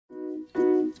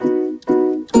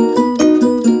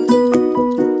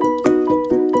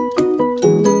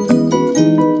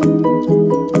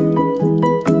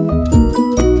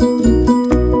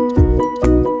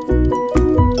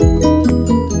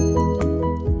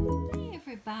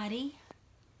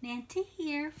Nancy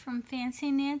here from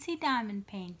Fancy Nancy Diamond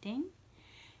Painting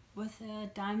with a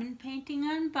diamond painting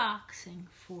unboxing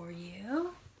for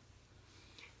you.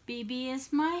 BB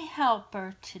is my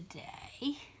helper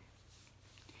today.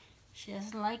 She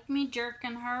doesn't like me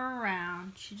jerking her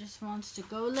around. She just wants to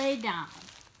go lay down.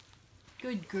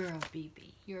 Good girl,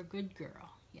 BB. You're a good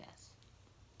girl. Yes.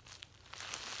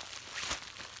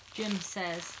 Jim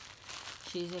says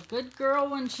she's a good girl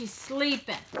when she's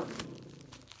sleeping.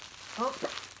 Oh,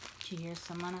 she hears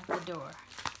someone at the door.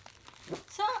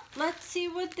 So, let's see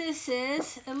what this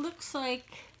is. It looks like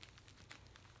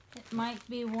it might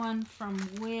be one from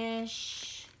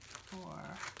Wish or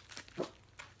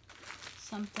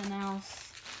something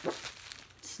else.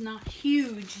 It's not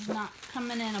huge. It's not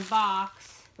coming in a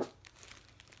box.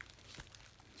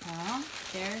 Oh,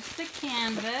 there's the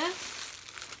canvas.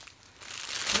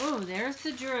 Oh, there's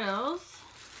the drills.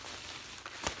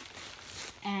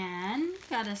 And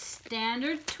got a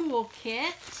standard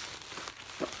toolkit,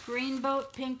 green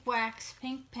boat, pink wax,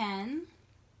 pink pen,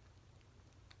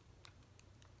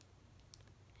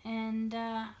 and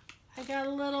I got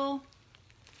a little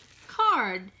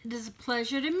card. It is a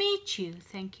pleasure to meet you.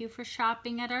 Thank you for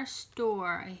shopping at our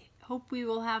store. I hope we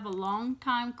will have a long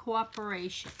time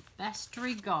cooperation. Best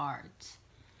regards.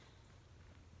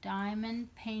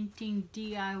 Diamond Painting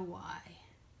DIY.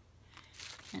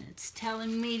 And it's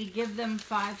telling me to give them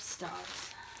 5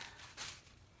 stars.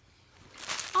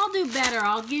 I'll do better.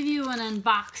 I'll give you an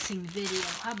unboxing video.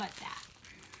 How about that?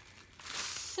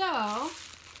 So,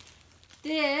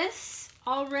 this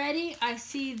already, I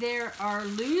see there are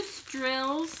loose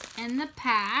drills in the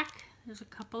pack. There's a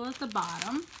couple at the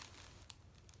bottom.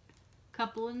 A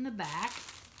couple in the back.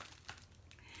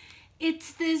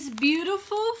 It's this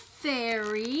beautiful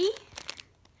fairy.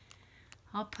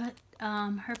 I'll put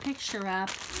her picture up.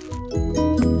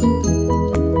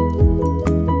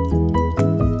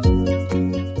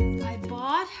 I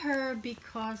bought her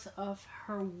because of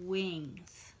her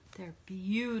wings. They're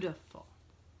beautiful.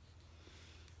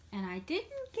 And I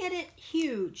didn't get it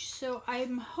huge, so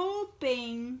I'm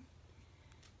hoping,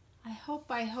 I hope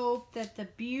that the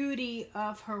beauty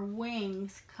of her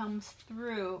wings comes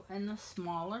through in the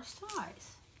smaller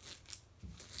size.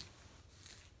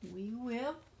 We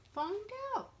will find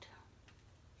out.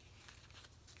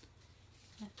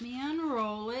 Let me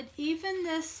unroll it. Even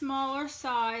this smaller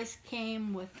size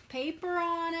came with paper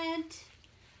on it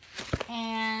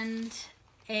and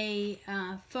a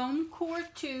foam core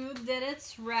tube that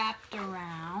it's wrapped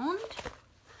around.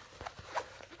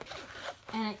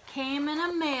 And it came in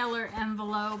a mailer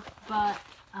envelope, but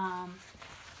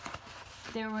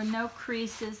there were no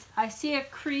creases. I see a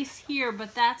crease here,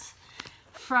 but that's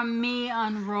from me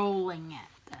unrolling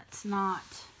it. That's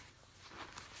not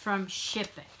from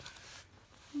shipping.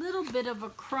 Little bit of a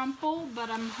crumple, but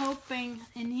I'm hoping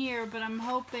in here, but I'm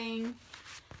hoping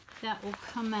that will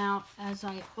come out as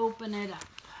I open it up.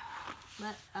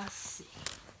 Let us see.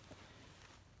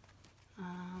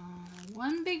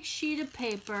 One big sheet of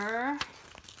paper.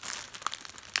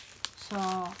 So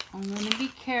I'm going to be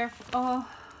careful. Oh,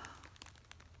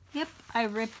 yep, I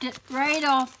ripped it right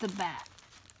off the bat.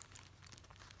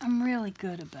 I'm really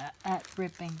good at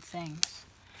ripping things.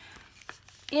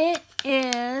 It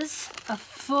is a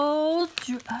full...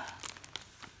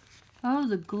 Oh,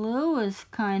 the glue is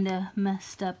kind of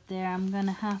messed up there. I'm going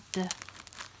to have to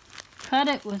cut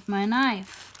it with my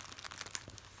knife.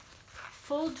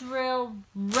 Full drill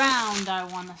round, I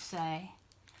want to say.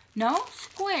 No,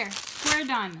 square. Square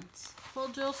diamonds. Full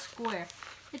drill square.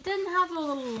 It didn't have a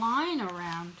little line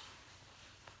around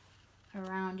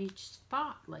each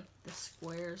spot like the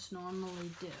squares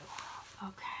normally do.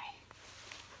 Okay.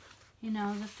 You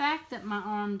know, the fact that my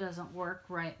arm doesn't work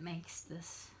right makes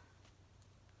this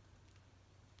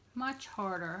much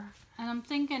harder. And I'm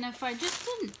thinking if I just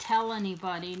didn't tell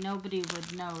anybody, nobody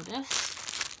would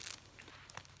notice.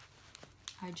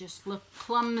 I just look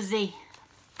clumsy.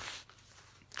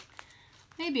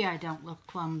 Maybe I don't look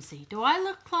clumsy. Do I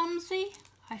look clumsy?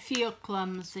 I feel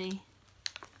clumsy.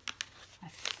 I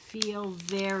feel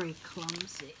very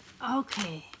clumsy.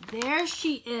 Okay, there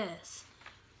she is.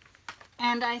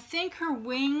 And I think her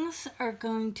wings are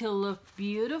going to look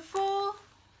beautiful,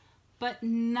 but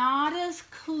not as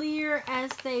clear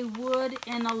as they would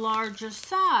in a larger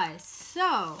size.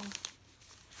 So,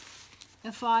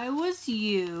 if I was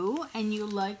you and you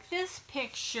like this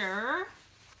picture,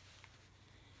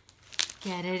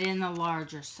 get it in the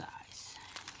larger size.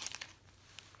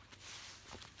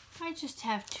 I just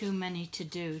have too many to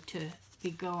do to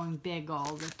be going big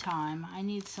all the time. I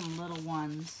need some little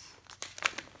ones.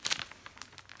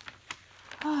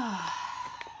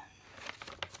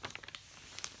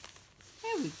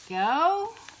 There we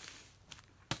go.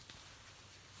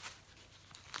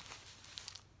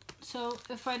 So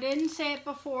if I didn't say it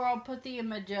before, I'll put the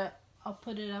image up. I'll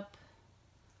put it up.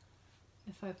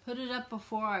 If I put it up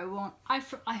before, I won't. I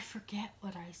forget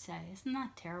what I say. Isn't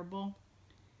that terrible?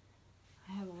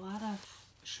 I have a lot of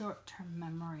short-term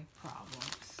memory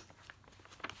problems.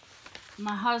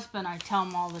 My husband, I tell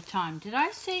him all the time, did I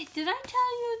tell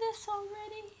you this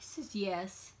already? He says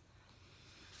yes.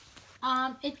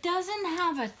 It doesn't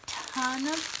have a ton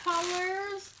of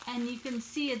colors, and you can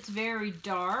see it's very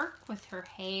dark with her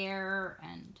hair,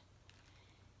 and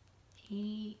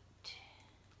 8,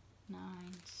 9,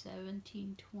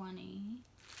 17, 20,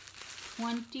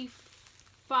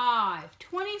 25.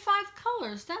 25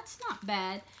 colors. That's not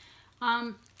bad.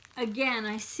 Again,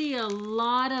 I see a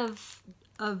lot of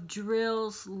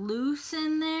drills loose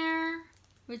in there,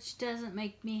 which doesn't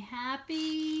make me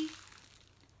happy.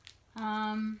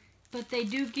 But they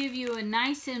do give you a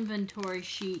nice inventory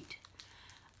sheet.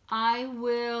 I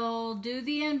will do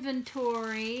the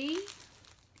inventory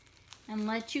and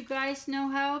let you guys know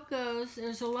how it goes.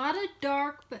 There's a lot of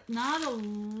dark, but not a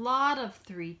lot of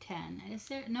 310. Is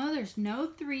there? No, there's no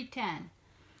 310.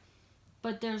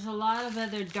 But there's a lot of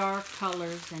other dark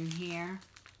colors in here.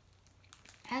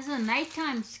 As a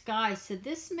nighttime sky, so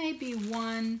this may be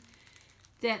one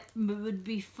that would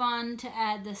be fun to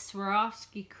add the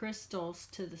Swarovski crystals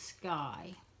to the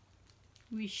sky.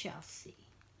 We shall see.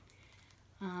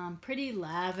 Pretty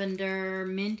lavender,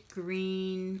 mint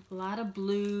green, a lot of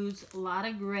blues, a lot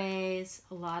of grays,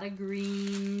 a lot of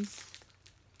greens.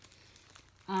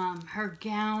 Her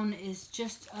gown is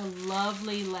just a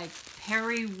lovely, like,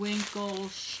 periwinkle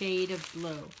shade of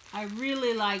blue. I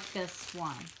really like this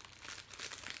one.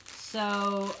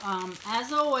 So,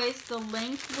 as always, the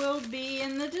link will be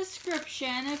in the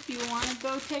description if you want to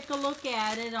go take a look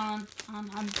at it I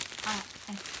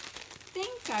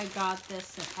think I got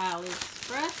this at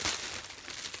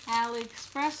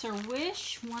AliExpress or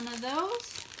Wish, one of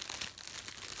those.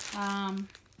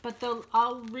 But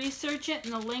I'll research it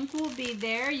and the link will be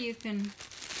there. You can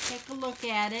take a look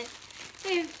at it.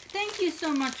 Hey, thank you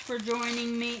so much for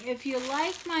joining me. If you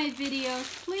like my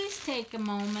videos, please take a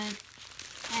moment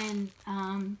and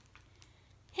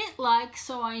hit like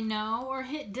so I know, or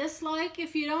hit dislike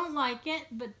if you don't like it,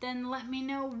 but then let me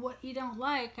know what you don't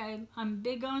like. I'm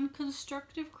big on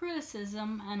constructive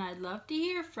criticism and I'd love to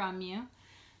hear from you.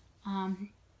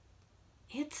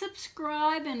 Hit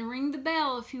subscribe and ring the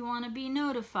bell if you want to be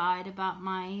notified about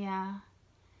my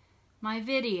my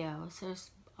videos.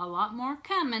 There's a lot more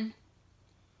coming.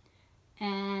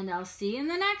 And I'll see you in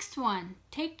the next one.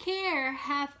 Take care,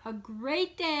 have a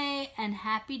great day, and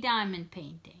happy diamond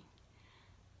painting.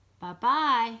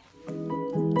 Bye-bye.